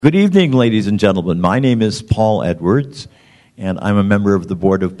Good evening, ladies and gentlemen. My name is Paul Edwards, and I'm a member of the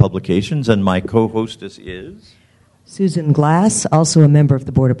Board of Publications, and my co-hostess is Susan Glass, also a member of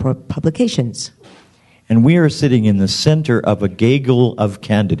the Board of Publications. And we are sitting in the center of a gaggle of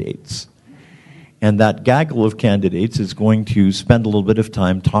candidates. And that gaggle of candidates is going to spend a little bit of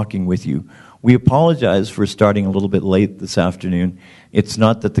time talking with you. We apologize for starting a little bit late this afternoon. It's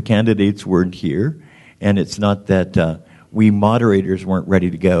not that the candidates weren't here, and it's not that we moderators weren't ready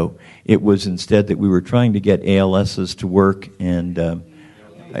to go. It was instead that we were trying to get ALSs to work and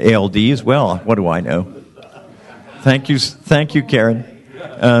ALDs. Well, what do I know? Thank you, Karen.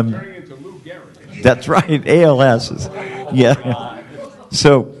 That's right, ALSs. Yeah.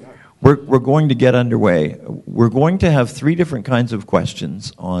 So we're going to get underway. We're going to have three different kinds of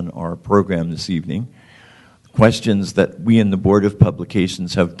questions on our program this evening. Questions that we in the Board of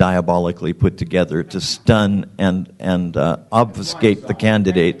Publications have diabolically put together to stun and obfuscate the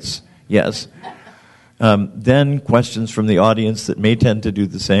candidates. Yes. Then questions from the audience that may tend to do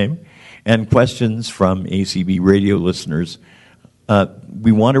the same, and questions from ACB radio listeners.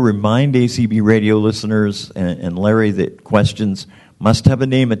 We want to remind ACB radio listeners and Larry that questions must have a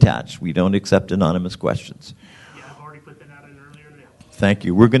name attached. We don't accept anonymous questions. Yeah, I've already put that out in earlier. Thank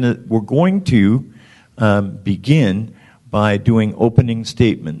you. We're going to begin by doing opening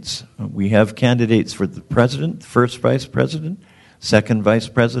statements. We have candidates for the president, first vice president, second vice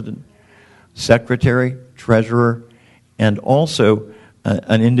president, secretary, treasurer, and also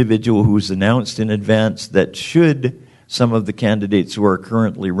an individual who's announced in advance that should some of the candidates who are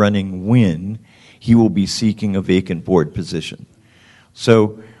currently running win, he will be seeking a vacant board position.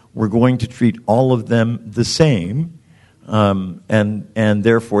 So we're going to treat all of them the same. And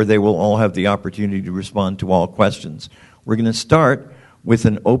therefore they will all have the opportunity to respond to all questions. We're going to start with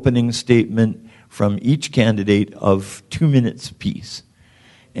an opening statement from each candidate of 2 minutes apiece.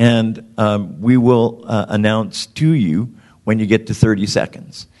 And we will announce to you when you get to 30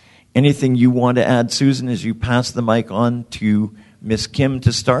 seconds. Anything you want to add, Susan, as you pass the mic on to Ms. Kim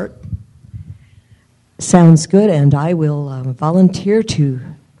to start? Sounds good, and I will volunteer to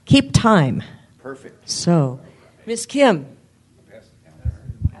keep time. Perfect. So, Ms. Kim.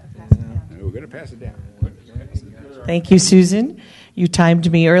 We're going to pass it down. Thank you, Susan. You timed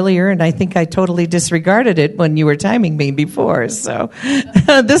me earlier, and I think I totally disregarded it when you were timing me before. So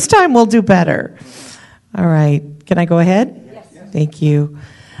this time we'll do better. All right. Can I go ahead? Yes. Thank you.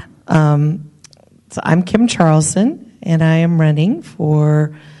 So I'm Kim Charlson, and I am running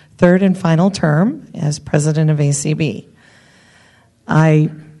for third and final term as president of ACB.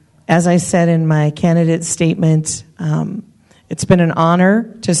 As I said in my candidate statement, it's been an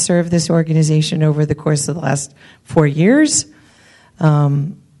honor to serve this organization over the course of the last 4 years.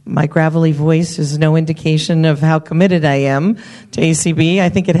 My gravelly voice is no indication of how committed I am to ACB. I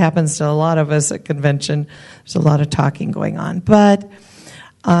think it happens to a lot of us at convention. There's a lot of talking going on. But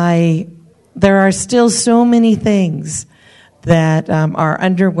there are still so many things that are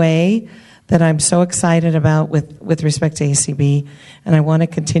underway that I'm so excited about with respect to ACB, and I want to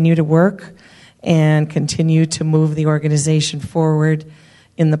continue to work and continue to move the organization forward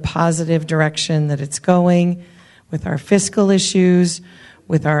in the positive direction that it's going with our fiscal issues,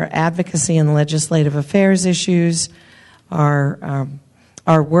 with our advocacy and legislative affairs issues, our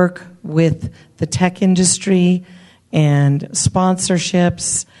work with the tech industry and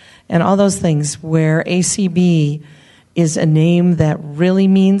sponsorships and all those things where ACB is a name that really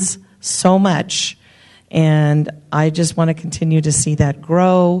means so much, and I just want to continue to see that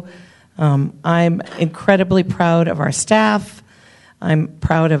grow. I'm incredibly proud of our staff. I'm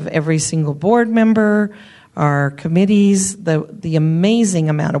proud of every single board member, our committees, the amazing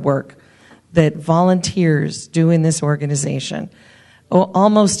amount of work that volunteers do in this organization.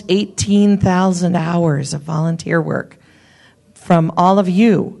 Almost 18,000 hours of volunteer work from all of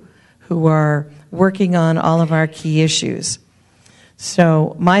you who are working on all of our key issues.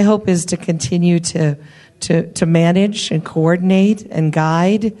 So my hope is to continue to manage and coordinate and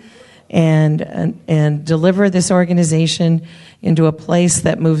guide and deliver this organization into a place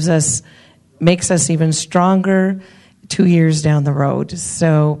that makes us even stronger 2 years down the road.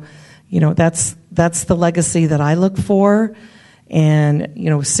 So, that's the legacy that I look for, and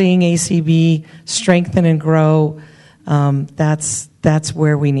seeing ACB strengthen and grow, that's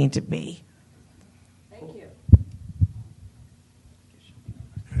where we need to be.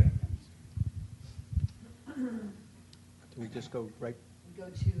 We just go right. Go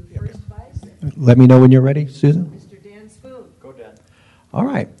to first vice. Let me know when you're ready, Susan. Mr. Dan Spoon. Go, Dan. All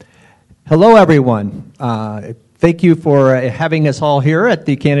right. Hello, everyone. Thank you for having us all here at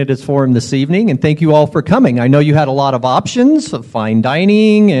the Candidates Forum this evening, and thank you all for coming. I know you had a lot of options of fine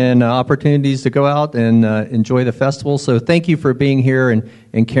dining and opportunities to go out and enjoy the festival, so thank you for being here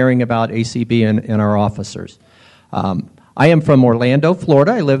and caring about ACB and our officers. I am from Orlando,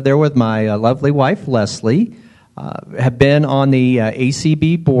 Florida. I live there with my lovely wife, Leslie. Have been on the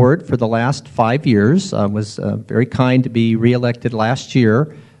ACB board for the last 5 years. Was very kind to be reelected last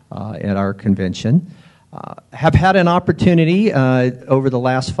year at our convention. Have had an opportunity over the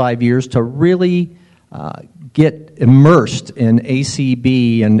last 5 years to really get immersed in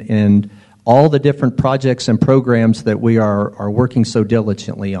ACB and all the different projects and programs that we are working so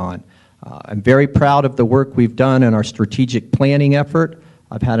diligently on. I'm very proud of the work we've done in our strategic planning effort.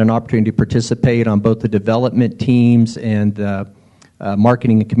 I've had an opportunity to participate on both the development teams and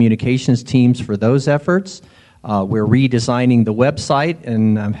marketing and communications teams for those efforts. We're redesigning the website,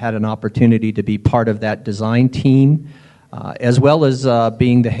 and I've had an opportunity to be part of that design team, as well as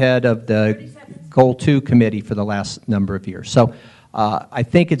being the head of the Goal 2 committee for the last number of years. So I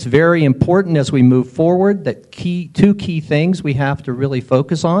think it's very important as we move forward that two key things we have to really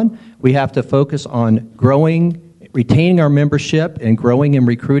focus on. We have to focus on retaining our membership and growing and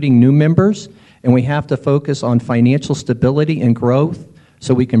recruiting new members, and we have to focus on financial stability and growth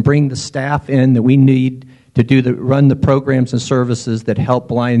so we can bring the staff in that we need to run the programs and services that help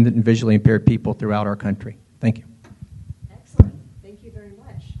blind and visually impaired people throughout our country. Thank you. Excellent. Thank you very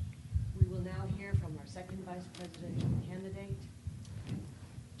much. We will now hear from our second vice presidential candidate,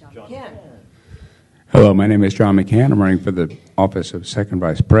 John McCann. Hello, my name is John McCann. I'm running for the office of second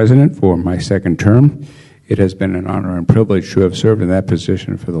vice president for my second term. It has been an honor and privilege to have served in that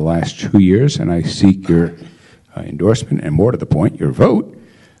position for the last 2 years, and I seek your endorsement and, more to the point, your vote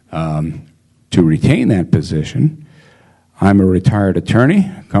to retain that position. I'm a retired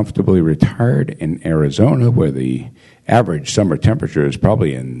attorney, comfortably retired in Arizona, where the average summer temperature is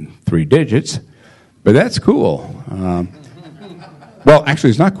probably in 3 digits, but that's cool. Well, actually,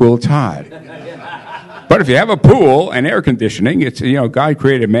 it's not cool, it's hot. But if you have a pool and air conditioning, it's, God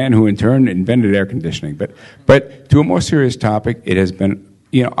created man who in turn invented air conditioning. But to a more serious topic, it has been,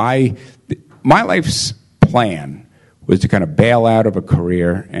 my life's plan was to kind of bail out of a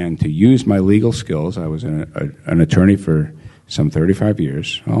career and to use my legal skills. I was an attorney for some 35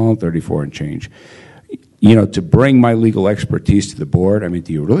 years, 34 and change, to bring my legal expertise to the board. I mean,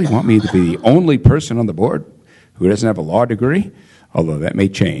 do you really want me to be the only person on the board who doesn't have a law degree? Although that may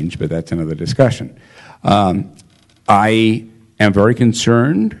change, but that's another discussion. I am very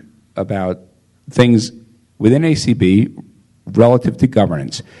concerned about things within ACB relative to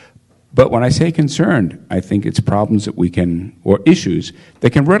governance. But when I say concerned, I think it's problems that or issues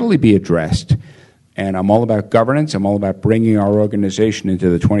that can readily be addressed. And I'm all about governance. I'm all about bringing our organization into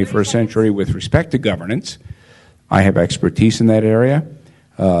the 21st century with respect to governance. I have expertise in that area.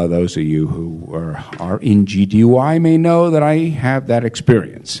 Those of you who are in GDUI may know that I have that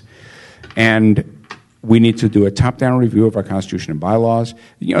experience. And we need to do a top-down review of our Constitution and bylaws.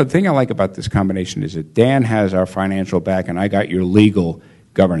 The thing I like about this combination is that Dan has our financial back and I got your legal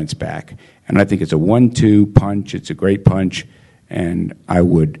governance back. And I think it's a 1-2 punch. It's a great punch. And I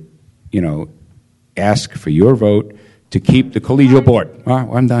would, ask for your vote to keep the collegial board.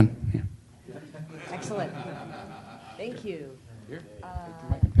 I'm done. Yeah. Excellent. Thank you.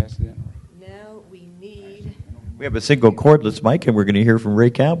 Now we have a single cordless mic, and we're going to hear from Ray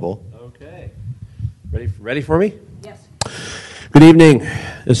Campbell. Okay. Ready for me? Yes. Good evening.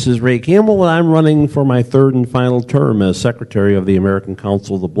 This is Ray Campbell, and I'm running for my third and final term as Secretary of the American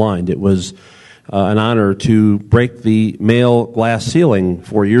Council of the Blind. It was an honor to break the male glass ceiling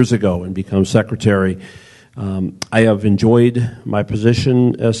 4 years ago and become Secretary. I have enjoyed my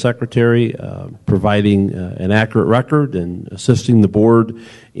position as Secretary, providing an accurate record and assisting the board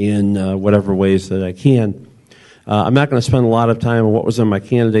in whatever ways that I can. I'm not going to spend a lot of time on what was in my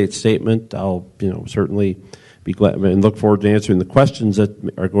candidate statement. I'll, certainly be glad and look forward to answering the questions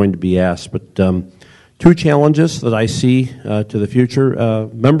that are going to be asked. But two challenges that I see to the future: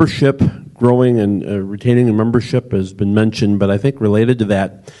 membership, growing and retaining a membership has been mentioned, but I think related to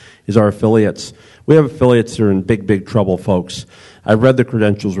that is our affiliates. We have affiliates that are in big trouble, folks. I've read the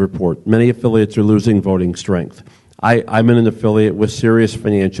credentials report. Many affiliates are losing voting strength. I'm in an affiliate with serious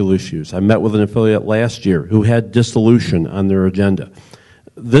financial issues. I met with an affiliate last year who had dissolution on their agenda.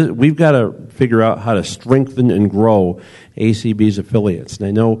 We've got to figure out how to strengthen and grow ACB's affiliates. And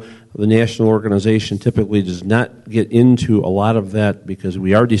I know the national organization typically does not get into a lot of that because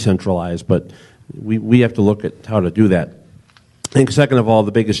we are decentralized, but we have to look at how to do that. I think, second of all,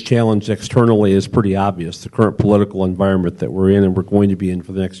 the biggest challenge externally is pretty obvious, the current political environment that we're in and we're going to be in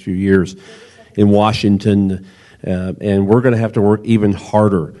for the next few years in Washington And we're going to have to work even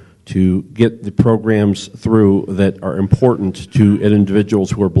harder to get the programs through that are important to individuals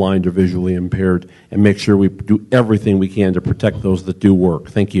who are blind or visually impaired, and make sure we do everything we can to protect those that do work.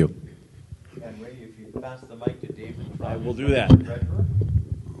 Thank you. And Ray, if you pass the mic to David. I will do that.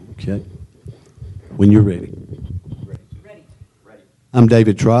 Okay. When you're ready. I'm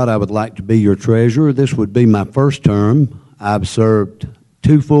David Trott. I would like to be your treasurer. This would be my first term. I've served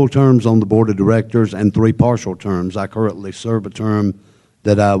 2 full terms on the board of directors and 3 partial terms. I currently serve a term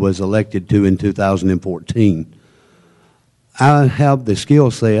that I was elected to in 2014. I have the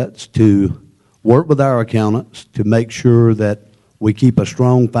skill sets to work with our accountants to make sure that we keep a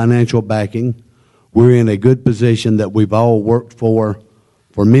strong financial backing. We're in a good position that we've all worked for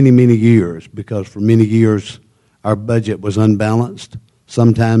many, many years, because for many years our budget was unbalanced,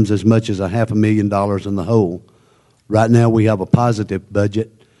 sometimes as much as $500,000 in the hole. Right now we have a positive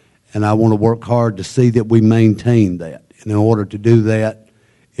budget, and I want to work hard to see that we maintain that. And in order to do that,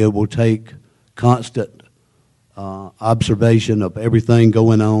 it will take constant observation of everything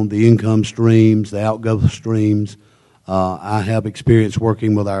going on, the income streams, the outgo streams. I have experience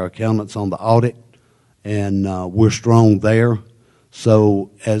working with our accountants on the audit, and we're strong there.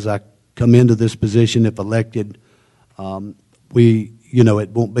 So as I come into this position, if elected, it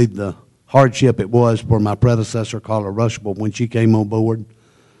won't be the hardship it was for my predecessor, Carla Rushable, when she came on board.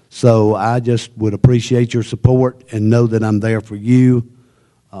 So I just would appreciate your support and know that I'm there for you.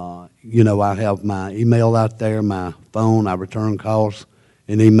 I have my email out there, my phone. I return calls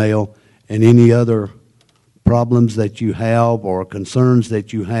and email. And any other problems that you have or concerns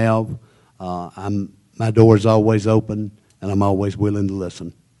that you have, my door is always open, and I'm always willing to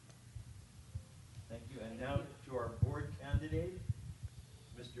listen. Thank you. And now to our board candidate,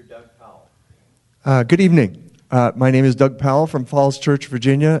 Mr. Doug Powell. Good evening. My name is Doug Powell from Falls Church,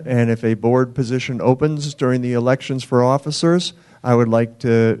 Virginia, and if a board position opens during the elections for officers, I would like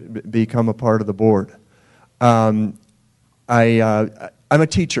to become a part of the board. I'm a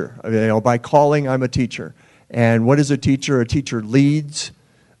teacher. By calling, I'm a teacher. And what is a teacher? A teacher leads,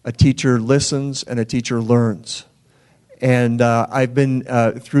 a teacher listens, and a teacher learns. And I've been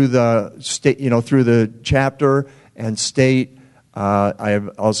through the state, through the chapter and state. I have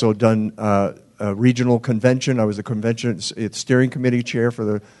also done a regional convention. I was the steering committee chair for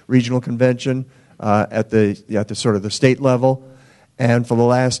the regional convention at the sort of the state level. And for the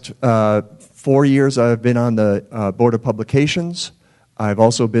last 4 years, I've been on the Board of Publications. I've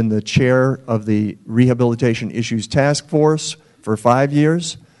also been the chair of the Rehabilitation Issues Task Force for 5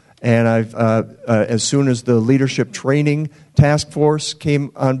 years. And I've, as soon as the Leadership Training Task Force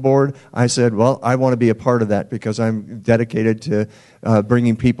came on board, I said, well, I want to be a part of that because I'm dedicated to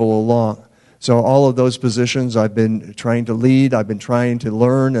bringing people along. So all of those positions I've been trying to lead, I've been trying to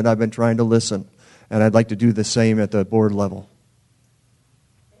learn, and I've been trying to listen. And I'd like to do the same at the board level.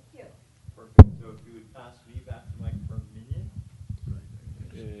 Thank you. Perfect. So if you would pass me back the mic for a minute.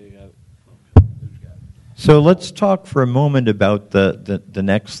 So let's talk for a moment about the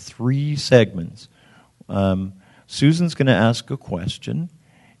next 3 segments. Susan's going to ask a question,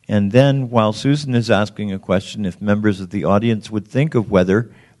 and then while Susan is asking a question, if members of the audience would think of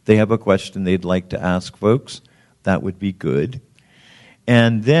whether they have a question they'd like to ask folks, that would be good.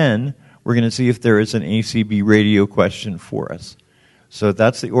 And then we're going to see if there is an ACB radio question for us. So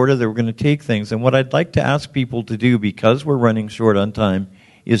that's the order that we're going to take things. And what I'd like to ask people to do, because we're running short on time,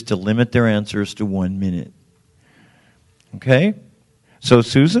 is to limit their answers to 1 minute. Okay? So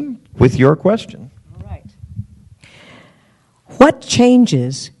Susan, with your question. All right. What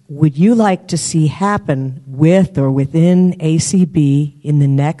changes would you like to see happen with or within ACB in the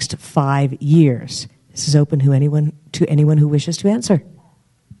next 5 years? This is open to anyone who wishes to answer.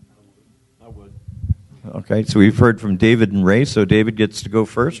 I would. Okay, so we've heard from David and Ray, so David gets to go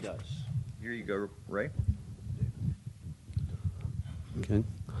first. Yes. Here you go, Ray. Okay.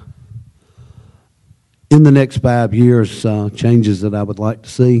 In the next 5 years, changes that I would like to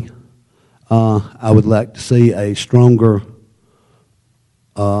see. I would like to see a stronger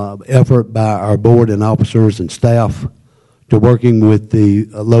effort by our board and officers and staff to working with the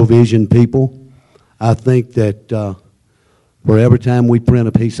low vision people. I think that for every time we print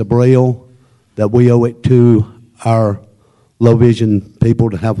a piece of Braille, that we owe it to our low vision people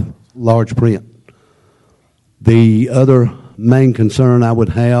to have large print. The other main concern I would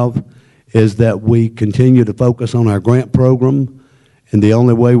have is that we continue to focus on our grant program, and the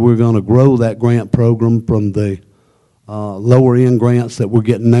only way we're going to grow that grant program from the lower end grants that we're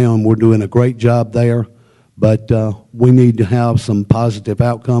getting now, and we're doing a great job there, but we need to have some positive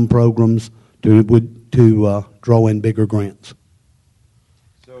outcome programs to draw in bigger grants.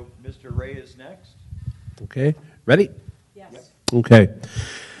 So Mr. Ray is next. Okay. Ready? Yes. Okay.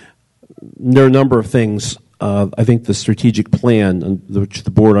 There are a number of things. I think the strategic plan which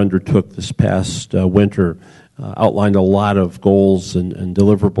the board undertook this past winter outlined a lot of goals and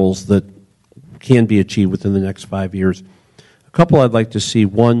deliverables that can be achieved within the next 5 years. A couple I'd like to see.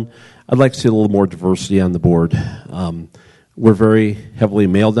 One, I'd like to see a little more diversity on the board. We're very heavily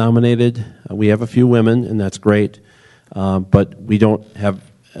male-dominated. We have a few women, and that's great, but we don't have,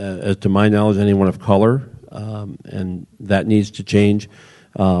 to my knowledge, anyone of color, and that needs to change.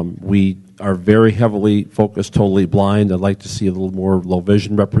 We are very heavily focused totally blind. I'd like to see a little more low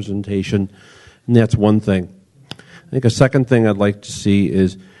vision representation, and that's one thing. I think a second thing I'd like to see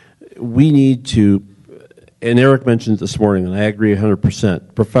is we need to, and Eric mentioned this morning, and I agree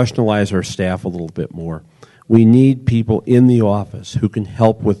 100%, professionalize our staff a little bit more. We need people in the office who can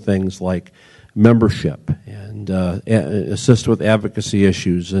help with things like membership and assist with advocacy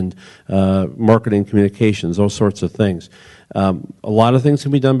issues and marketing communications, those sorts of things. A lot of things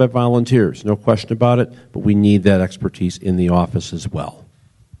can be done by volunteers, no question about it, but we need that expertise in the office as well.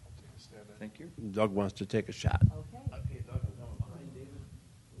 Thank you. Doug wants to take a shot. Okay, Doug, behind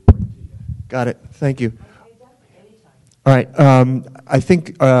David. Got it. Thank you. All right. I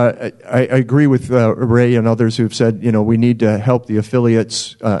think I agree with Ray and others who've said, we need to help the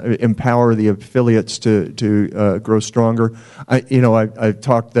affiliates, empower the affiliates to grow stronger. I've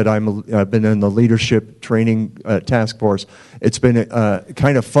talked that I've been in the leadership training task force. It's been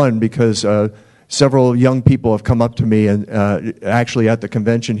kind of fun because several young people have come up to me and actually at the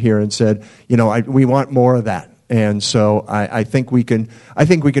convention here and said, we want more of that. And so I think we can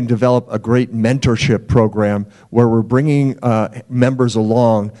develop a great mentorship program where we're bringing members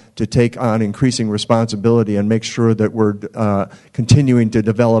along to take on increasing responsibility and make sure that we're continuing to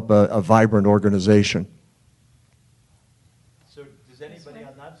develop a vibrant organization. So does anybody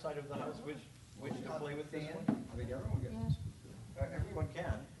on that side of the house wish to play with this one? I think everyone gets. Everyone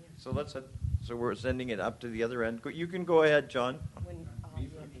can. So we're sending it up to the other end. You can go ahead, John.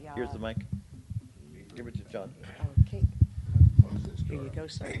 Here's the mic. Give it to John. Okay. Here you go,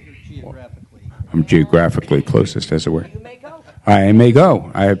 sir. I'm geographically closest, as it were. You may go. I may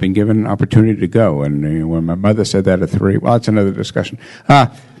go. I have been given an opportunity to go. And when my mother said that at 3, well, that's another discussion. In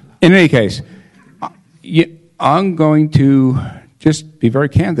any case, I'm going to just be very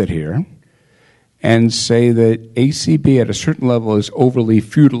candid here and say that ACB at a certain level is overly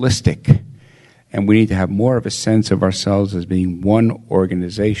feudalistic. And we need to have more of a sense of ourselves as being one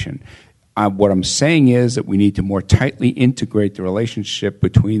organization. What I'm saying is that we need to more tightly integrate the relationship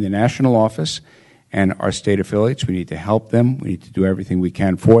between the national office and our state affiliates. We need to help them. We need to do everything we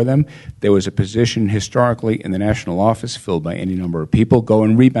can for them. There was a position historically in the national office filled by any number of people. Go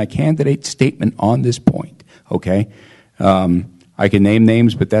and read my candidate statement on this point, okay? I can name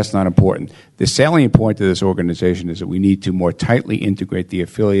names, but that's not important. The salient point of this organization is that we need to more tightly integrate the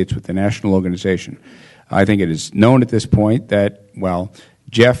affiliates with the national organization. I think it is known at this point that,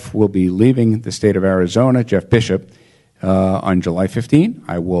 Jeff will be leaving the state of Arizona, Jeff Bishop, on July 15.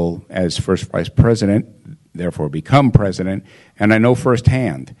 I will, as first vice president, therefore become president, and I know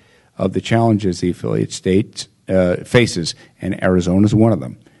firsthand of the challenges the affiliate state faces, and Arizona is one of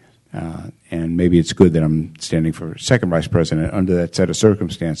them. And maybe it's good that I'm standing for second vice president under that set of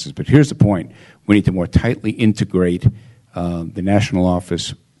circumstances. But here's the point. We need to more tightly integrate the national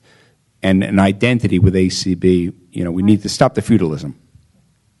office and an identity with ACB. We need to stop the feudalism.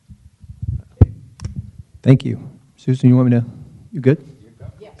 Thank you. Susan, you want me to? You good?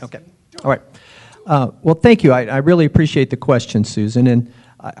 Yes. Okay. All right. Well, thank you. I really appreciate the question, Susan. And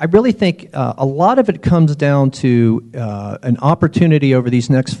I really think a lot of it comes down to an opportunity over these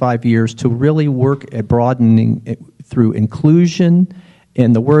next 5 years to really work at broadening it through inclusion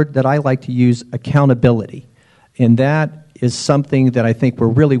and the word that I like to use, accountability. And that is something that I think we're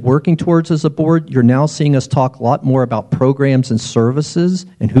really working towards as a board. You're now seeing us talk a lot more about programs and services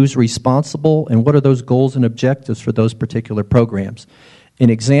and who's responsible and what are those goals and objectives for those particular programs. An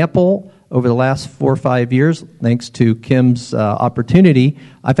example, over the last 4 or 5 years, thanks to Kim's opportunity,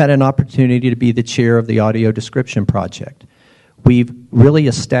 I've had an opportunity to be the chair of the Audio Description Project. We've really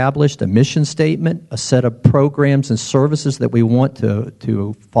established a mission statement, a set of programs and services that we want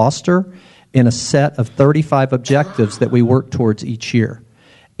to foster, and a set of 35 objectives that we work towards each year.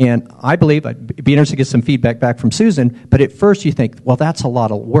 And I believe, I'd be interested to get some feedback back from Susan, but at first you think, well, that's a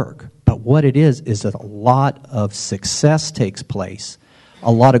lot of work. But what it is that a lot of success takes place,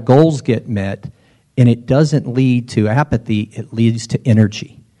 a lot of goals get met, and it doesn't lead to apathy, it leads to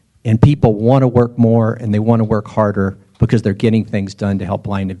energy. And people want to work more and they want to work harder because they're getting things done to help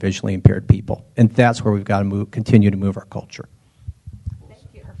blind and visually impaired people. And that's where we've got to continue to move our culture.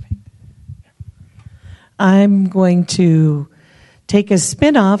 I'm going to take a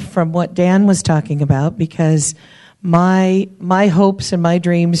spin-off from what Dan was talking about, because my hopes and my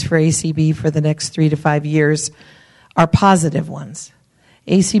dreams for ACB for the next 3 to 5 years are positive ones.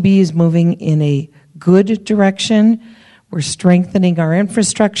 ACB is moving in a good direction. We're strengthening our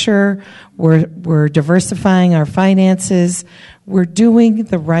infrastructure. We're diversifying our finances. We're doing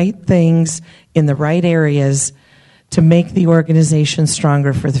the right things in the right areas to make the organization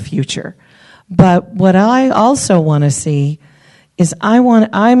stronger for the future. But what I also want to see is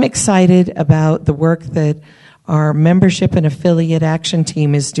I'm excited about the work that our membership and affiliate action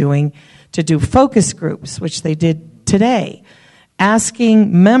team is doing to do focus groups, which they did today,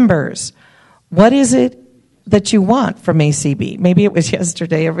 asking members, what is it that you want from ACB? Maybe it was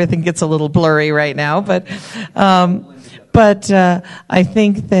yesterday. Everything gets a little blurry right now, but I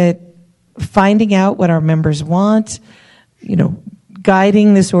think that finding out what our members want,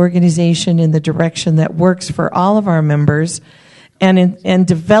 guiding this organization in the direction that works for all of our members, and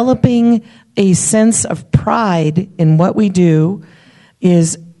developing a sense of pride in what we do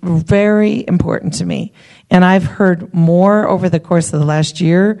is very important to me. And I've heard more over the course of the last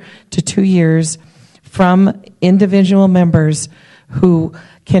year to 2 years from individual members who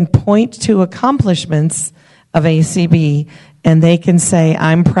can point to accomplishments of ACB, and they can say,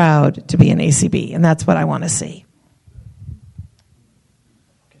 I'm proud to be an ACB, and that's what I want to see.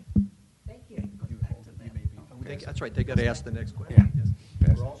 Thank you. That's right, they got to ask the next question.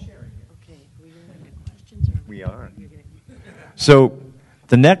 Yeah. We're all sharing. Okay, are we going to get questions? We are. So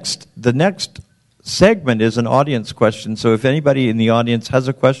the next segment is an audience question. So if anybody in the audience has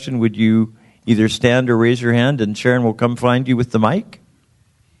a question, would you either stand or raise your hand, and Sharon will come find you with the mic?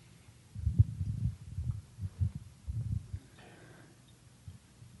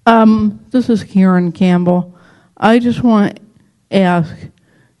 This is Karen Campbell. I just want to ask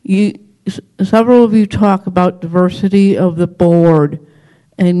you. Several of you talk about diversity of the board,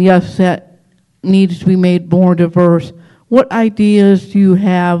 and yes, that needs to be made more diverse. What ideas do you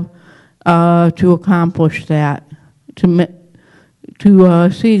have to accomplish that, to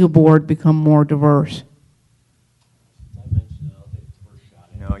see the board become more diverse?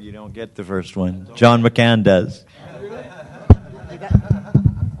 No, you don't get the first one. John McCann does.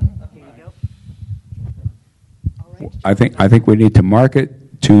 I think we need to market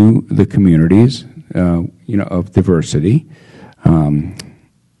to the communities, of diversity. I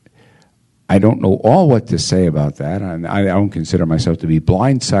don't know all what to say about that. I don't consider myself to be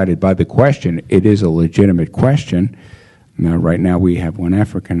blindsided by the question. It is a legitimate question. Now, right now we have one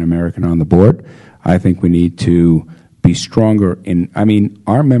African American on the board. I think we need to be stronger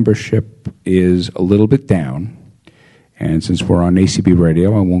our membership is a little bit down, and since we're on ACB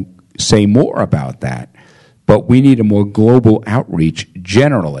Radio, I won't say more about that. But we need a more global outreach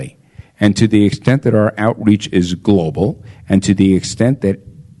generally. And to the extent that our outreach is global, and to the extent that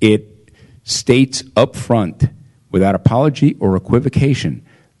it states up front, without apology or equivocation,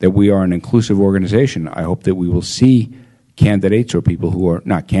 that we are an inclusive organization, I hope that we will see candidates, or people who are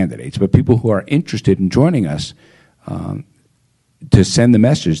not candidates, but people who are interested in joining us, to send the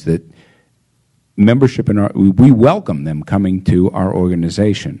message that membership we welcome them coming to our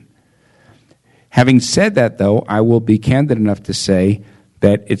organization. Having said that, though, I will be candid enough to say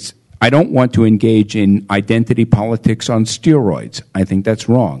that I don't want to engage in identity politics on steroids. I think that's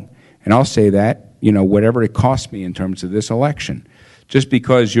wrong. And I'll say that, whatever it costs me in terms of this election. Just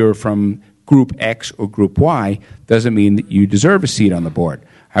because you're from Group X or Group Y doesn't mean that you deserve a seat on the board.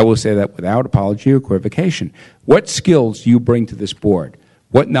 I will say that without apology or equivocation. What skills do you bring to this board?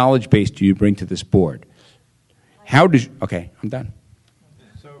 What knowledge base do you bring to this board? Okay, I'm done.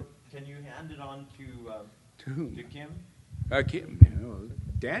 To Kim?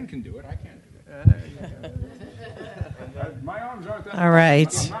 Dan can do it. I can't do it. My arms aren't that. All right.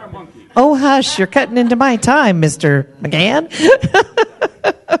 I'm not a monkey. Oh, hush. You're cutting into my time, Mr. McGann.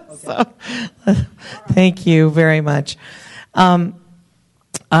 Thank you very much.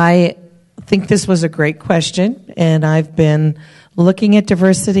 I think this was a great question, and I've been looking at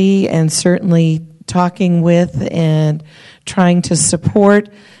diversity and certainly talking with and trying to support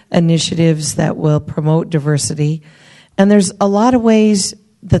initiatives that will promote diversity. And there's a lot of ways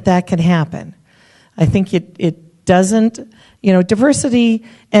that can happen. I think it doesn't, diversity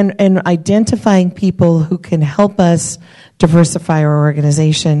and identifying people who can help us diversify our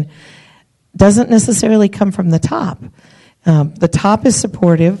organization doesn't necessarily come from the top. The top is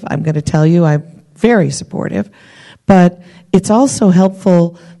supportive. I'm going to tell you I'm very supportive. But it's also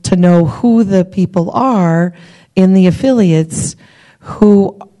helpful to know who the people are in the affiliates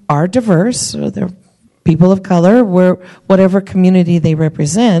who are diverse, or they're people of color, whatever community they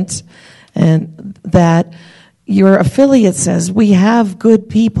represent, and that your affiliate says, we have good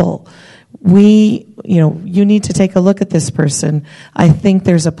people. You need to take a look at this person. I think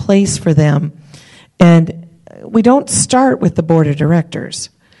there's a place for them. And we don't start with the board of directors.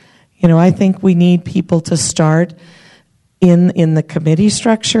 I think we need people to start in the committee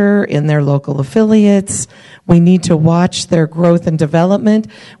structure, in their local affiliates. We need to watch their growth and development.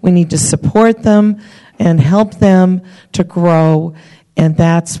 We need to support them and help them to grow. And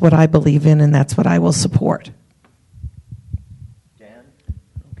that's what I believe in, and that's what I will support.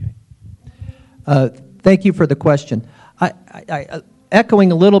 Thank you for the question. I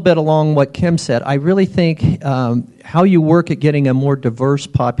echoing a little bit along what Kim said, I really think how you work at getting a more diverse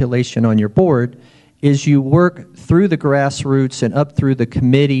population on your board is you work through the grassroots and up through the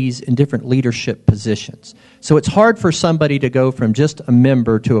committees in different leadership positions. So it's hard for somebody to go from just a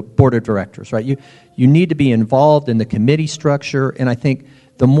member to a board of directors, right? You need to be involved in the committee structure, and I think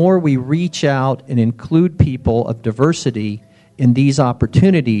the more we reach out and include people of diversity in these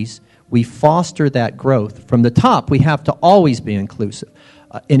opportunities, we foster that growth. From the top, we have to always be inclusive.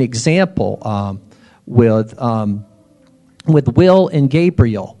 An example with Will and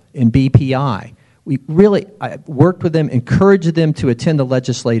Gabriel in BPI, I worked with them, encouraged them to attend the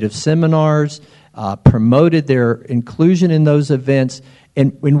legislative seminars, promoted their inclusion in those events,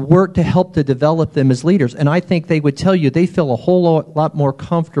 and worked to help to develop them as leaders. And I think they would tell you they feel a whole lot more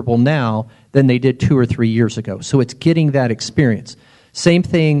comfortable now than they did 2 or 3 years ago. So it's getting that experience. Same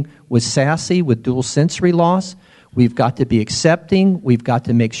thing with SASE, with dual sensory loss. We've got to be accepting. We've got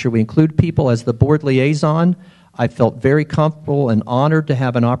to make sure we include people. As the board liaison, I felt very comfortable and honored to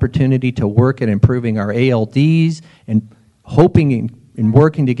have an opportunity to work at improving our ALDs and hoping and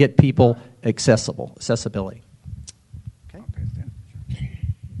working to get people accessibility. Okay.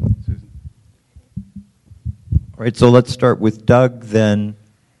 All right, so let's start with Doug, then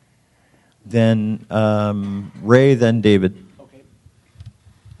Ray, then David.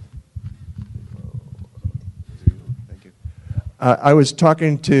 I was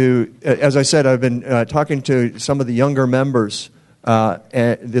talking to, as I said, I've been talking to some of the younger members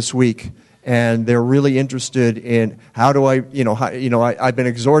this week, and they're really interested in how do I've been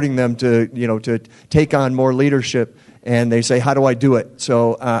exhorting them to take on more leadership, and they say, how do I do it?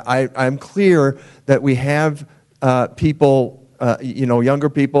 So I'm clear that we have people, younger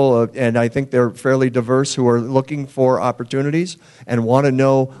people, and I think they're fairly diverse, who are looking for opportunities and want to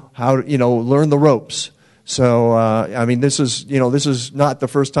know how learn the ropes. So, this is not the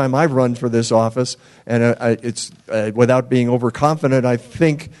first time I've run for this office, and it's without being overconfident, I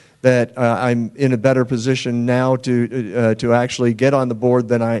think that I'm in a better position now to actually get on the board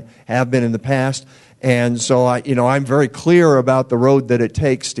than I have been in the past. And so, I'm very clear about the road that it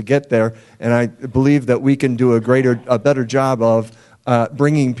takes to get there, and I believe that we can do a better job of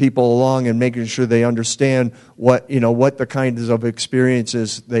bringing people along and making sure they understand what the kinds of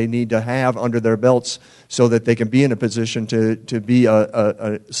experiences they need to have under their belts so that they can be in a position to be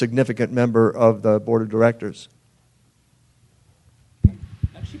a significant member of the board of directors.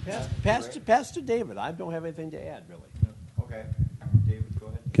 Actually, pass to David. I don't have anything to add, really. Okay. David, go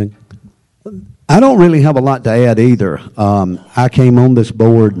ahead. Okay. I don't really have a lot to add either. I came on this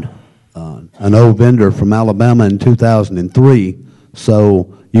board, an old vendor from Alabama in 2003,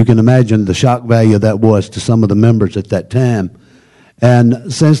 so you can imagine the shock value that was to some of the members at that time.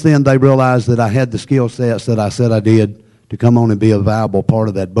 And since then, they realized that I had the skill sets that I said I did to come on and be a viable part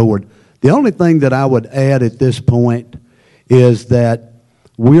of that board. The only thing that I would add at this point is that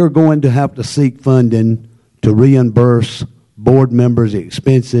we're going to have to seek funding to reimburse board members'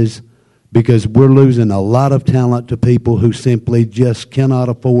 expenses because we're losing a lot of talent to people who simply just cannot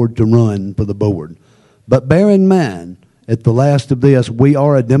afford to run for the board. But bear in mind, at the last of this, we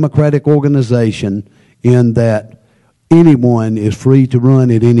are a democratic organization in that anyone is free to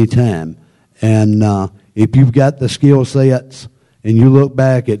run at any time. And if you've got the skill sets and you look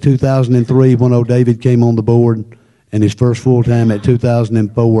back at 2003 when old David came on the board and his first full time at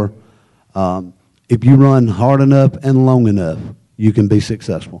 2004, if you run hard enough and long enough, you can be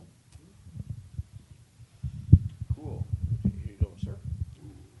successful. Cool. Here you go, sir.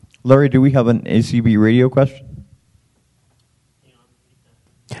 Larry, do we have an ACB radio question?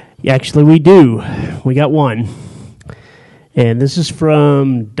 Yeah, actually, we do. We got one. And this is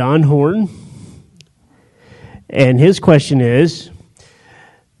from Don Horn. And his question is,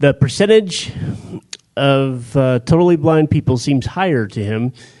 the percentage of totally blind people seems higher to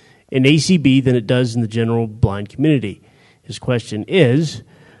him in ACB than it does in the general blind community. His question is,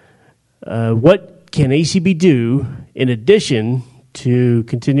 what can ACB do in addition to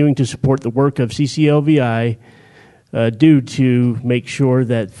continuing to support the work of CCLVI do to make sure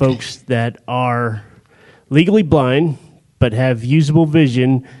that folks that are legally blind but have usable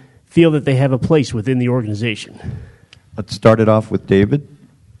vision feel that they have a place within the organization? Let's start it off with David.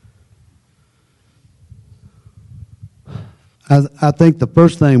 I think the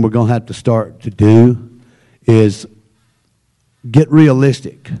first thing we're going to have to start to do is get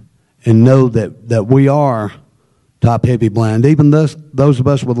realistic and know that we are top-heavy blind. Even those of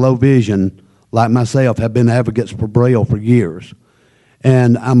us with low vision, like myself, have been advocates for Braille for years.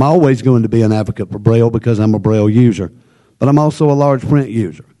 And I'm always going to be an advocate for Braille because I'm a Braille user. But I'm also a large print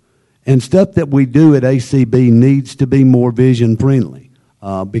user. And stuff that we do at ACB needs to be more vision-friendly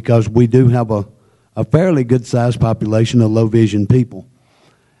because we do have a fairly good-sized population of low-vision people.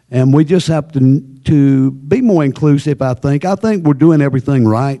 And we just have to be more inclusive, I think. I think we're doing everything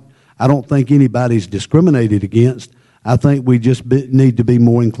right. I don't think anybody's discriminated against. I think we just need to be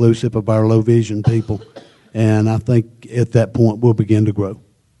more inclusive of our low-vision people. And I think at that point we'll begin to grow.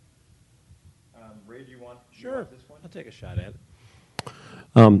 Ray, do you want this one? I'll take a shot at it.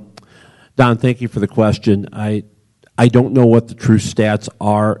 Don, thank you for the question. I don't know what the true stats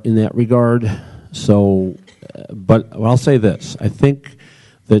are in that regard. So, but I'll say this. I think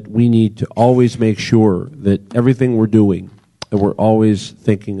that we need to always make sure that everything we're doing, that we're always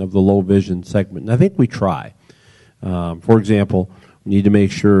thinking of the low vision segment. And I think we try. For example, we need to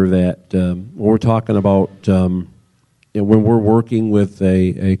make sure that when we're talking about, when we're working with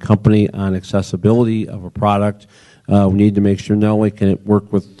a company on accessibility of a product, we need to make sure not only can it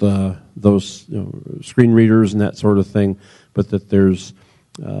work with those screen readers and that sort of thing, but that there's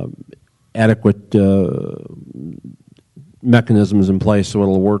adequate mechanisms in place so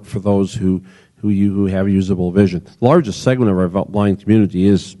it'll work for those who have usable vision. The largest segment of our blind community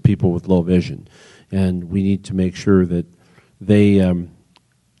is people with low vision, and we need to make sure that they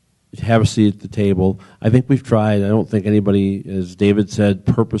have a seat at the table. I think we've tried. I don't think anybody, as David said,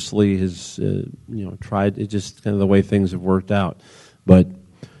 purposely has tried. It's just kind of the way things have worked out. But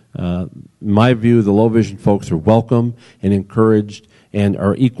in my view, the low vision folks are welcome and encouraged and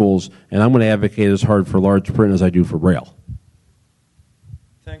are equals, and I'm going to advocate as hard for large print as I do for Braille.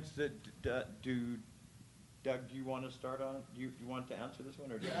 Thanks. Doug, do you want to start on? Do you want to answer this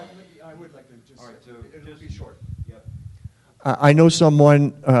one? Or I would like to just. All right, so it'll just be short. Yep. I know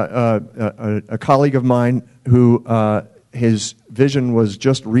someone, a colleague of mine, who his vision was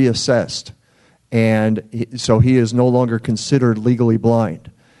just reassessed, and so he is no longer considered legally blind.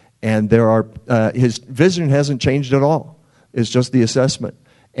 And his vision hasn't changed at all. It's just the assessment.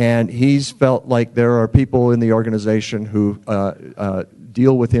 And he's felt like there are people in the organization who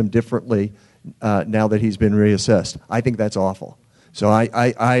deal with him differently now that he's been reassessed. I think that's awful. So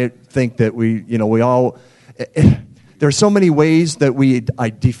I think that we all... There's so many ways that we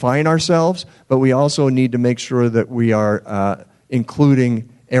define ourselves, but we also need to make sure that we are including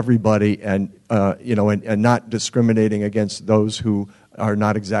everybody and not discriminating against those who are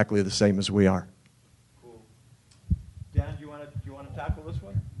not exactly the same as we are. Cool. Dan, do you want to tackle this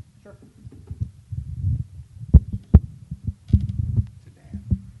one? Sure.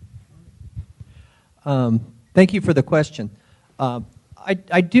 Thank you for the question.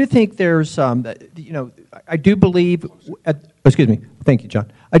 I do think there's, I do believe, thank you,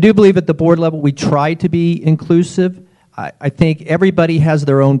 John. I do believe at the board level we try to be inclusive. I think everybody has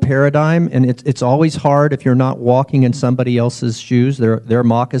their own paradigm, and it's always hard if you're not walking in somebody else's shoes, their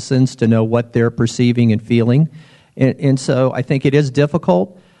moccasins, to know what they're perceiving and feeling. And so I think it is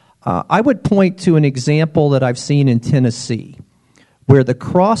difficult. I would point to an example that I've seen in Tennessee, where the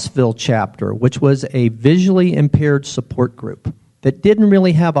Crossville chapter, which was a visually impaired support group that didn't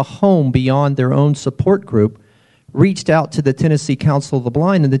really have a home beyond their own support group, reached out to the Tennessee Council of the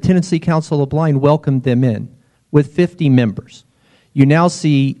Blind, and the Tennessee Council of the Blind welcomed them in with 50 members. You now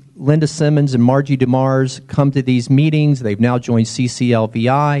see Linda Simmons and Margie DeMars come to these meetings. They've now joined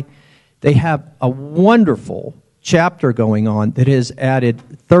CCLVI. They have a wonderful chapter going on that has added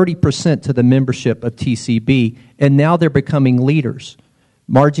 30% to the membership of TCB, and now they're becoming leaders.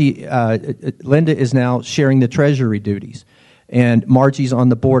 Linda is now sharing the treasury duties, and Margie's on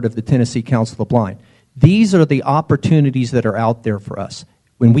the board of the Tennessee Council of the Blind. These are the opportunities that are out there for us.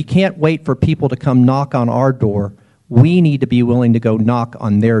 When we can't wait for people to come knock on our door, we need to be willing to go knock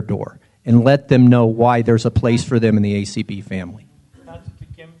on their door and let them know why there's a place for them in the ACB family.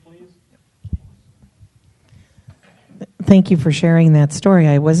 Thank you for sharing that story.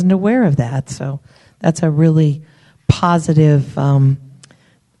 I wasn't aware of that, so that's a really positive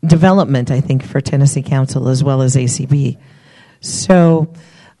development, I think, for Tennessee Council as well as ACB. So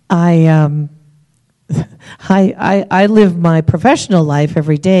I live my professional life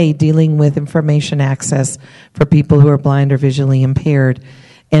every day dealing with information access for people who are blind or visually impaired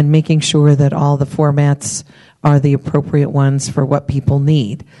and making sure that all the formats are the appropriate ones for what people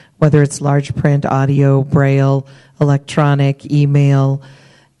need, whether it's large print, audio, braille, electronic, email.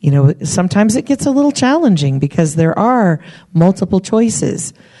 You know, sometimes it gets a little challenging because there are multiple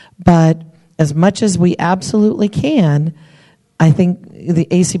choices. But as much as we absolutely can, I think the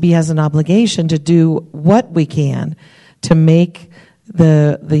ACB has an obligation to do what we can to make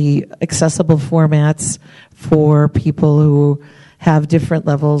the accessible formats for people who have different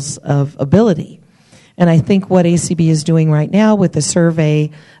levels of ability. And I think what ACB is doing right now with the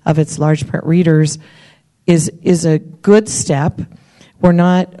survey of its large print readers is a good step. We're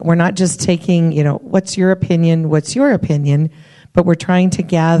not just taking, you know, what's your opinion, but we're trying to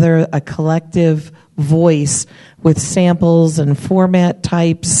gather a collective voice with samples and format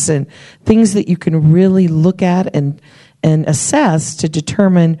types and things that you can really look at and assess to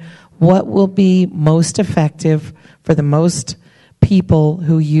determine what will be most effective for the most people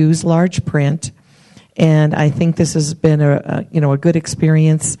who use large print. And I think this has been a good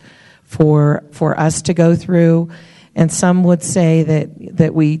experience for us to go through. And some would say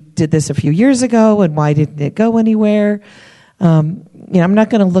that we did this a few years ago, and why didn't it go anywhere? I'm not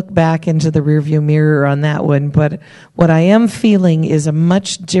going to look back into the rearview mirror on that one, but what I am feeling is a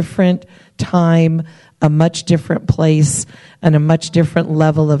much different time, a much different place, and a much different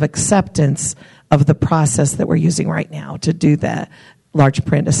level of acceptance of the process that we're using right now to do that large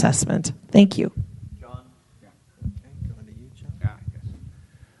print assessment. Thank you.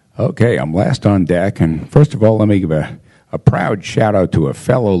 Okay, I'm last on deck, and first of all, let me give a proud shout-out to a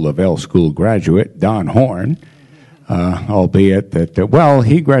fellow Lavelle School graduate, Don Horn, albeit that,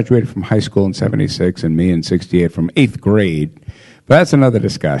 he graduated from high school in 76 and me in 68 from 8th grade, but that's another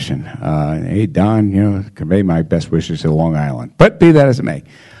discussion. Hey, Don, convey my best wishes to Long Island, but be that as it may.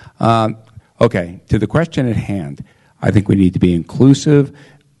 Okay, to the question at hand, I think we need to be inclusive.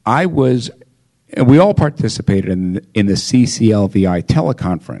 We all participated in the CCLVI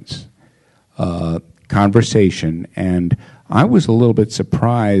teleconference conversation, and I was a little bit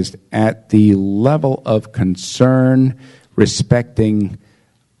surprised at the level of concern respecting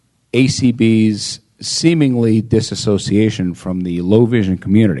ACB's seemingly disassociation from the low vision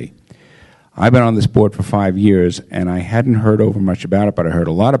community. I've been on this board for 5 years, and I hadn't heard over much about it, but I heard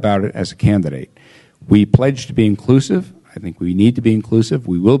a lot about it as a candidate. We pledged to be inclusive. I think we need to be inclusive.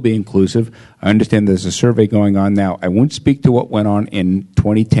 We will be inclusive. I understand there's a survey going on now. I won't speak to what went on in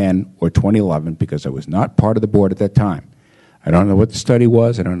 2010 or 2011 because I was not part of the board at that time. I don't know what the study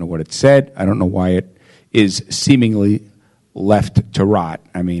was. I don't know what it said. I don't know why it is seemingly left to rot,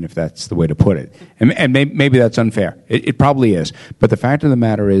 if that's the way to put it. And maybe that's unfair. It probably is. But the fact of the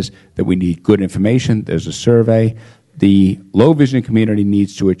matter is that we need good information. There's a survey. The low vision community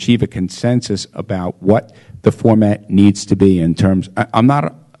needs to achieve a consensus about what the format needs to be in terms. I'm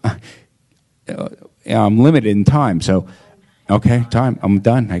limited in time, so okay, time. I'm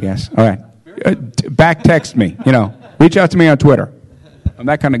done, I guess. All right, back text me. Reach out to me on Twitter. I'm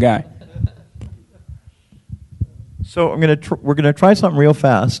that kind of guy. So we're gonna try something real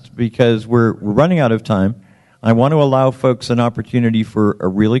fast because we're running out of time. I want to allow folks an opportunity for a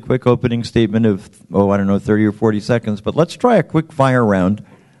really quick opening statement of 30 or 40 seconds. But let's try a quick fire round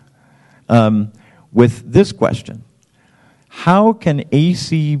with this question: how can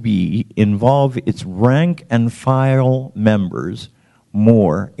ACB involve its rank and file members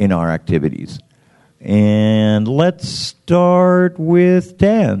more in our activities? And let's start with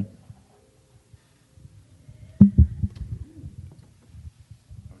Dan.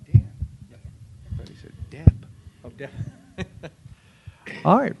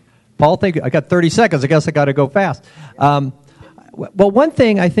 All right. Paul, thank you. I got 30 seconds. I guess I got to go fast. Well, one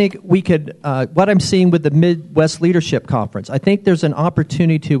thing I think we could, what I'm seeing with the Midwest Leadership Conference, I think there's an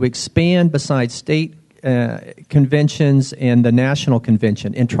opportunity to expand besides state conventions and the national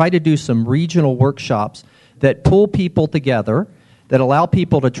convention and try to do some regional workshops that pull people together, that allow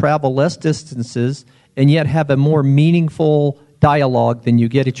people to travel less distances and yet have a more meaningful dialogue than you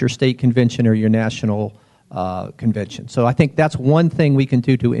get at your state convention or your national convention. So I think that's one thing we can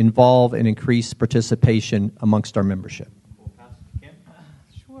do to involve and increase participation amongst our membership.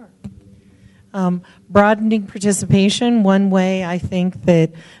 Sure. Broadening participation, one way I think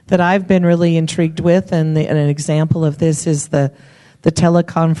that I've been really intrigued with, and an example of this is the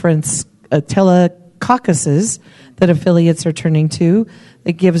teleconference, telecaucuses that affiliates are turning to.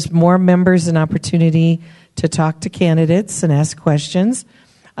 It gives more members an opportunity to talk to candidates and ask questions.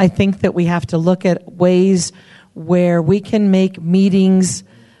 I think that we have to look at ways where we can make meetings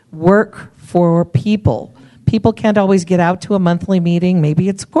work for people. People can't always get out to a monthly meeting. Maybe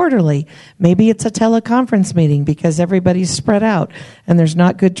it's quarterly. Maybe it's a teleconference meeting because everybody's spread out and there's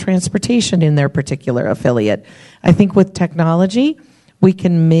not good transportation in their particular affiliate. I think with technology, we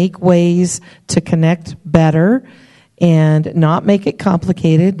can make ways to connect better and not make it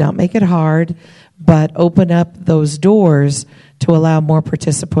complicated, not make it hard, but open up those doors to allow more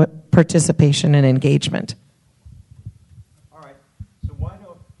participation and engagement. All right. So why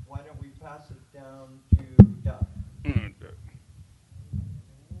don't we pass it down to Doug?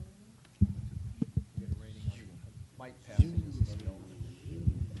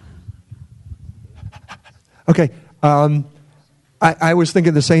 Okay. I was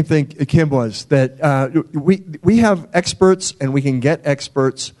thinking the same thing Kim was, that we have experts and we can get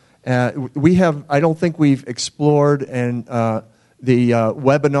experts. I don't think we've explored and the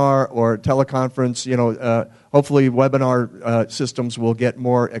webinar or teleconference, hopefully webinar systems will get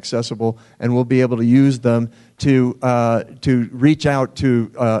more accessible and we'll be able to use them to reach out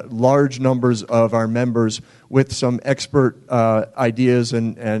to large numbers of our members with some expert ideas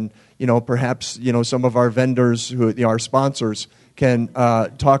and perhaps some of our vendors, our sponsors, can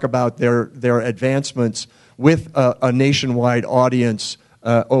talk about their advancements with a nationwide audience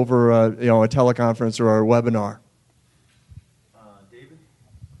over a teleconference or a webinar. David?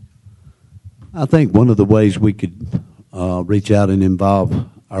 I think one of the ways we could reach out and involve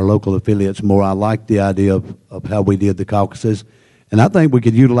our local affiliates more, I like the idea of how we did the caucuses. And I think we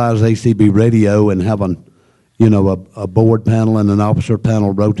could utilize ACB radio and have a board panel and an officer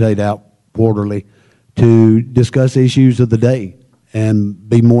panel rotate out quarterly to discuss issues of the day and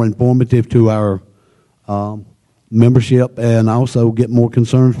be more informative to our membership and also get more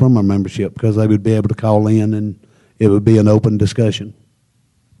concerns from our membership because they would be able to call in and it would be an open discussion.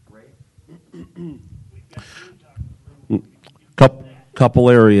 Couple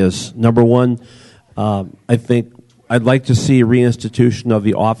areas. Number one, I think I'd like to see a reinstitution of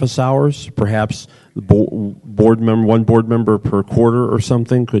the office hours. Perhaps the one board member per quarter or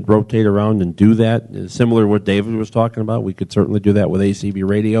something could rotate around and do that. Similar to what David was talking about, we could certainly do that with ACB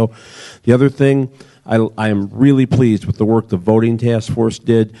Radio. The other thing, I am really pleased with the work the Voting Task Force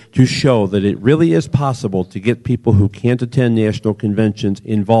did to show that it really is possible to get people who can't attend national conventions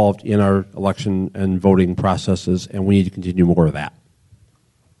involved in our election and voting processes, and we need to continue more of that.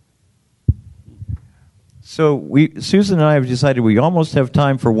 So Susan and I have decided we almost have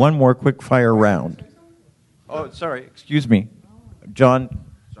time for one more quick fire round. Oh, sorry, excuse me. John,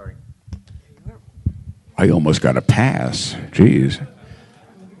 sorry. I almost got a pass. Jeez.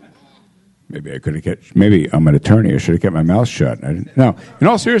 Maybe I'm an attorney. I should have kept my mouth shut. No, in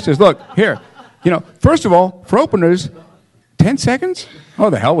all seriousness, look, here. First of all, for openers, 10 seconds? Oh,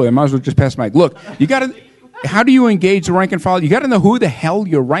 the hell with it. I might as well just pass the mic. Look, how do you engage the rank and file? You got to know who the hell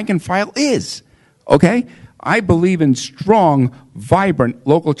your rank and file is. Okay? I believe in strong, vibrant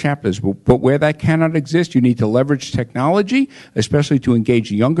local chapters, but where that cannot exist, you need to leverage technology, especially to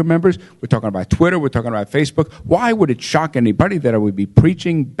engage younger members. We're talking about Twitter. We're talking about Facebook. Why would it shock anybody that I would be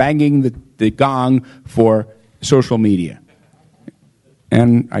preaching, banging the gong for social media?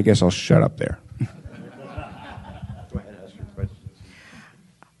 And I guess I'll shut up there. Go ahead, ask your questions.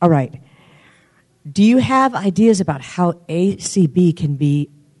 All right. Do you have ideas about how ACB can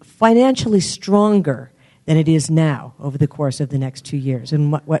be financially stronger than it is now over the course of the next 2 years?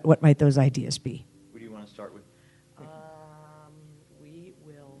 And what might those ideas be? Who do you want to start with? We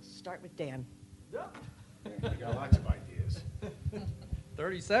will start with Dan. I got lots of ideas.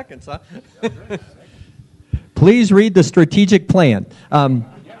 30 seconds, huh? Please read the strategic plan.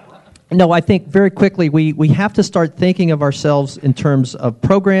 No, I think very quickly we have to start thinking of ourselves in terms of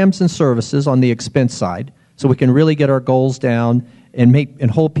programs and services on the expense side so we can really get our goals down and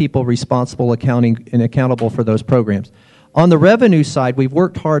hold people responsible, accountable for those programs. On the revenue side, we've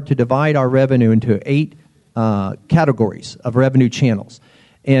worked hard to divide our revenue into 8 categories of revenue channels.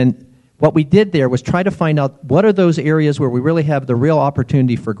 And what we did there was try to find out what are those areas where we really have the real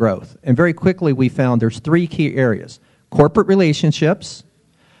opportunity for growth. And very quickly we found there's 3 key areas: corporate relationships,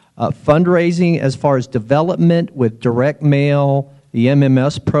 fundraising as far as development with direct mail, the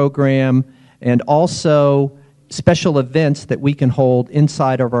MMS program, and also special events that we can hold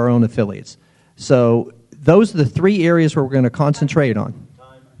inside of our own affiliates. So those are the 3 areas where we're going to concentrate on.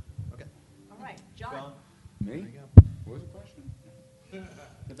 Okay. All right, John. Me? What was the question?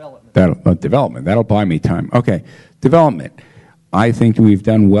 Development. That'll buy me time. Okay. Development. I think we've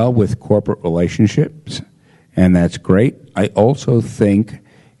done well with corporate relationships, and that's great. I also think,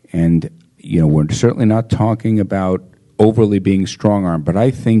 and we're certainly not talking about overly being strong-armed, but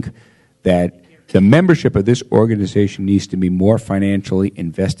I think that The membership of this organization needs to be more financially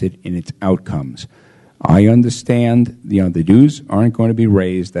invested in its outcomes. I understand the dues aren't going to be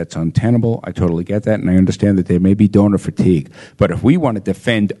raised. That's untenable. I totally get that, and I understand that there may be donor fatigue. But if we want to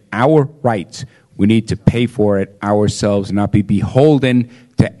defend our rights, we need to pay for it ourselves and not be beholden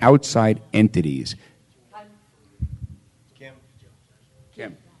to outside entities.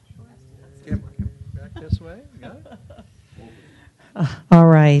 Kim. Back this way. Yeah. All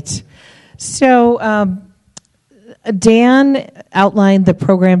right. So Dan outlined the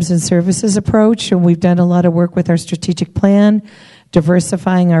programs and services approach, and we've done a lot of work with our strategic plan,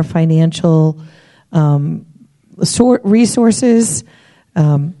 diversifying our financial resources.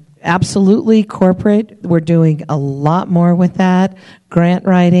 Absolutely corporate. We're doing a lot more with that. Grant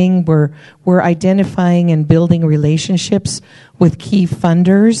writing. We're identifying and building relationships with key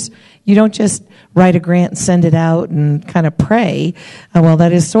funders. You don't just write a grant and send it out and kind of pray. Well,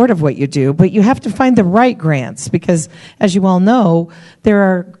 that is sort of what you do, but you have to find the right grants because, as you all know, there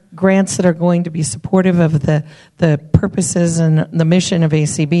are grants that are going to be supportive of the purposes and the mission of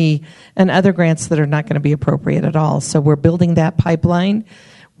ACB, and other grants that are not going to be appropriate at all. So we're building that pipeline.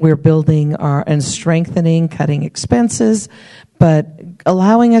 We're building and strengthening, cutting expenses, but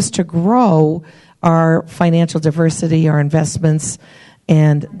allowing us to grow our financial diversity, our investments,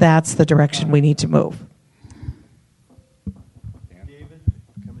 and that's the direction we need to move.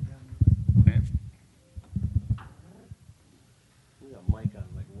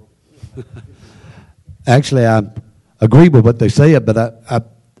 Actually, I agree with what they said, but I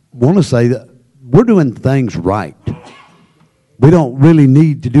want to say that we're doing things right. We don't really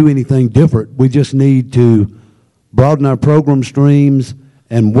need to do anything different. We just need to broaden our program streams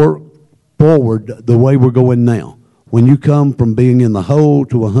and work forward the way we're going now. When you come from being in the hole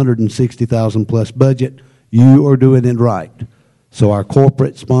to $160,000 plus budget, you are doing it right. So our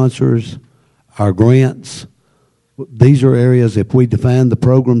corporate sponsors, our grants, these are areas, if we define the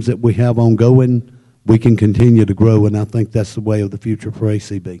programs that we have ongoing, we can continue to grow, and I think that's the way of the future for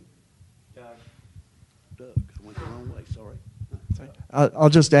ACB. Doug, I went the wrong way, sorry. I'll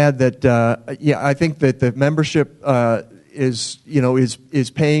just add that, I think that the membership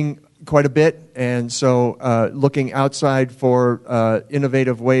is paying quite a bit, and so looking outside for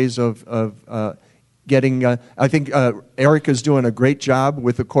innovative ways of getting, I think Erica's doing a great job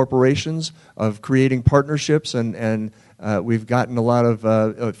with the corporations of creating partnerships, and we've gotten a lot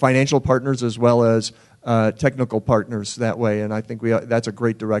of financial partners as well as technical partners that way, and I think that's a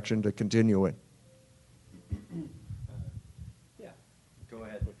great direction to continue in. Yeah, go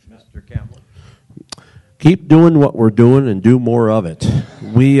ahead, Mr. Campbell. Keep doing what we're doing and do more of it.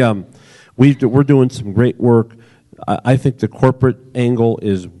 We're doing some great work. I think the corporate angle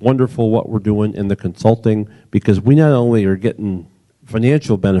is wonderful, what we're doing in the consulting, because we not only are getting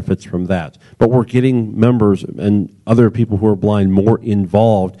financial benefits from that, but we're getting members and other people who are blind more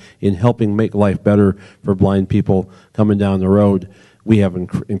involved in helping make life better for blind people coming down the road. We have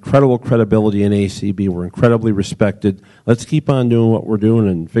incredible credibility in ACB. We're incredibly respected. Let's keep on doing what we're doing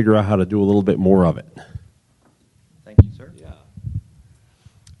and figure out how to do a little bit more of it. Thank you, sir. Yeah.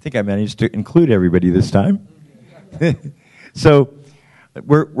 I think I managed to include everybody this time. So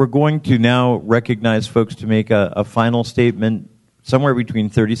we're going to now recognize folks to make a final statement, somewhere between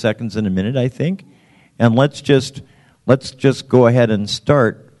 30 seconds and a minute, I think. And let's just go ahead and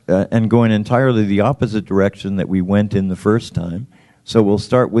start and go in entirely the opposite direction that we went in the first time. So we'll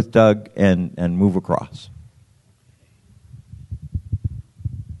start with Doug and move across.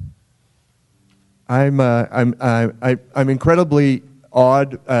 I'm incredibly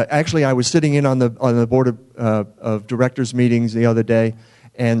awed. Actually, I was sitting in on the board of directors meetings the other day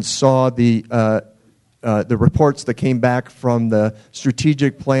and saw the reports that came back from the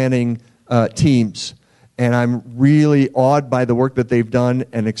strategic planning teams, and I'm really awed by the work that they've done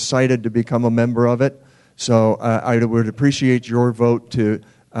and excited to become a member of it. So I would appreciate your vote to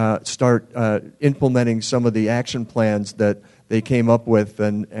start implementing some of the action plans that they came up with,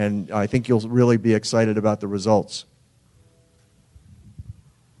 and I think you'll really be excited about the results.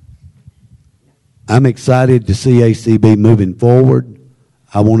 I'm excited to see ACB moving forward.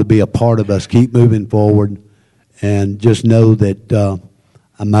 I want to be a part of us keep moving forward, and just know that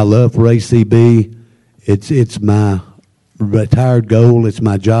my love for ACB, it's my retired goal, it's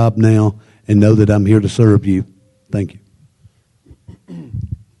my job now, and know that I'm here to serve you. Thank you.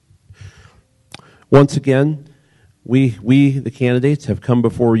 Once again, we the candidates have come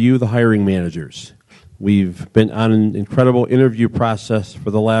before you, the hiring managers. We've been on an incredible interview process for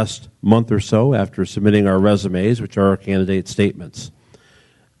the last month or so after submitting our resumes, which are our candidate statements.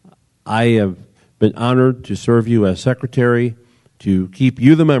 I have been honored to serve you as secretary, to keep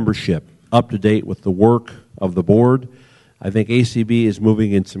you, the membership, up to date with the work of the board. I think ACB is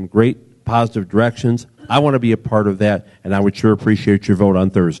moving in some great positive directions. I want to be a part of that, and I would sure appreciate your vote on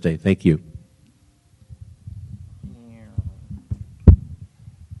Thursday. Thank you.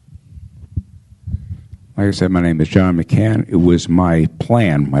 Like I said, my name is John McCann. It was my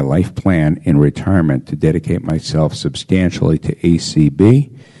plan, my life plan in retirement, to dedicate myself substantially to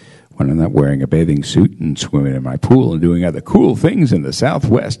ACB when I'm not wearing a bathing suit and swimming in my pool and doing other cool things in the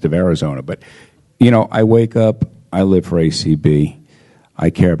southwest of Arizona. But, you know, I wake up, I live for ACB. I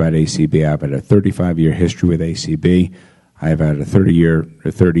care about ACB. I've had a 35-year history with ACB. I've had a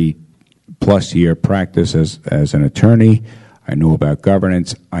 30-plus year practice as an attorney. I know about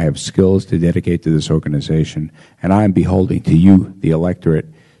governance. I have skills to dedicate to this organization, and I am beholden to you, the electorate,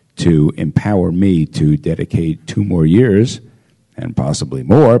 to empower me to dedicate 2 more years, and possibly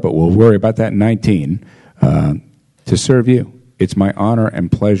more, but we'll worry about that in 19, to serve you. It's my honor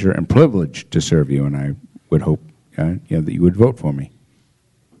and pleasure and privilege to serve you, and I would hope that you would vote for me.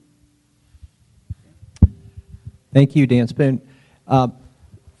 Thank you, Dan Spoon.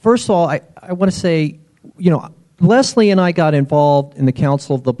 First of all, I want to say, Leslie and I got involved in the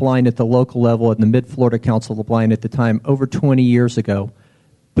Council of the Blind at the local level, in the Mid-Florida Council of the Blind at the time, over 20 years ago,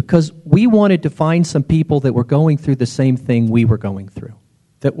 because we wanted to find some people that were going through the same thing we were going through,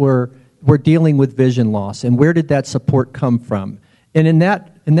 that were dealing with vision loss, and where did that support come from? And in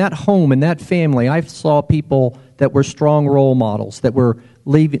that home, in that family, I saw people that were strong role models, that were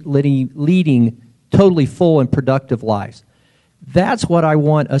leading totally full and productive lives. That's what I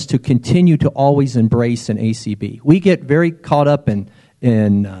want us to continue to always embrace in ACB. We get very caught up in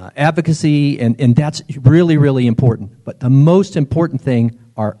advocacy, and that's really, really important. But the most important thing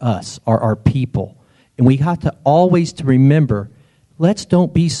are us, are our people. And we have to always to remember, let's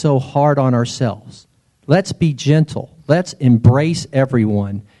don't be so hard on ourselves. Let's be gentle. Let's embrace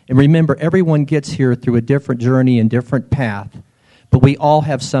everyone. And remember, everyone gets here through a different journey and different path, but we all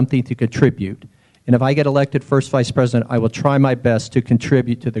have something to contribute. And if I get elected first vice president, I will try my best to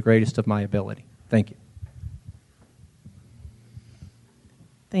contribute to the greatest of my ability. Thank you.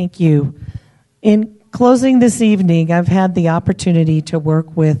 Thank you. In closing this evening, I've had the opportunity to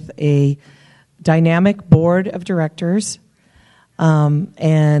work with a dynamic board of directors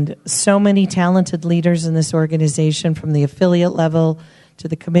and so many talented leaders in this organization, from the affiliate level to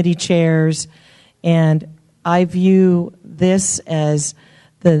the committee chairs. And I view this as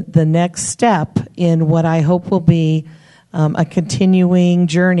the next step in what I hope will be a continuing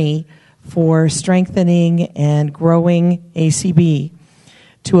journey for strengthening and growing ACB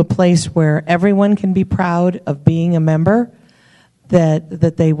to a place where everyone can be proud of being a member,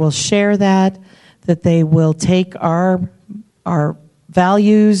 that they will share that they will take our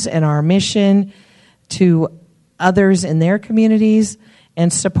values and our mission to others in their communities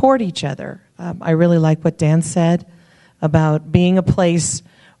and support each other. I really like what Dan said about being a place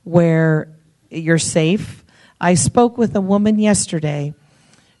where you're safe. I spoke with a woman yesterday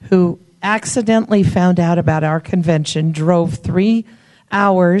who accidentally found out about our convention, drove 3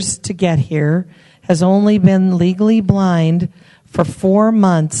 hours to get here, has only been legally blind for 4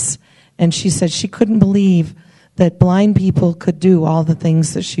 months, and she said she couldn't believe that blind people could do all the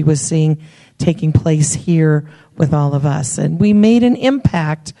things that she was seeing taking place here with all of us. And we made an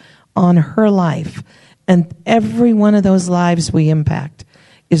impact on her life, and every one of those lives we impact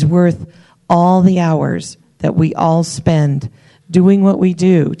is worth all the hours that we all spend doing what we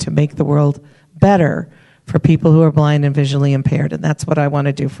do to make the world better for people who are blind and visually impaired. And that's what I want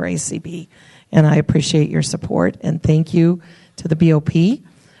to do for ACB. And I appreciate your support. And thank you to the BOP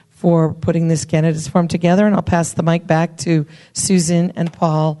for putting this candidates forum together. And I'll pass the mic back to Susan and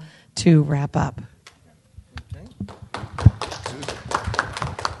Paul to wrap up.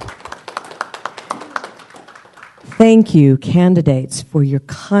 Thank you, candidates, for your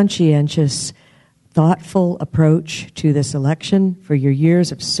conscientious, thoughtful approach to this election, for your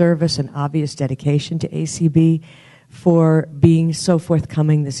years of service and obvious dedication to ACB, for being so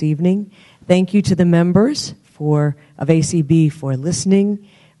forthcoming this evening. Thank you to the members of ACB for listening,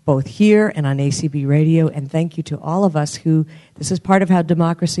 both here and on ACB Radio, and thank you to all of us this is part of how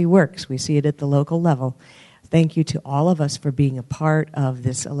democracy works. We see it at the local level. Thank you to all of us for being a part of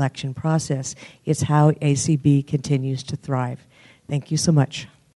this election process. It's how ACB continues to thrive. Thank you so much.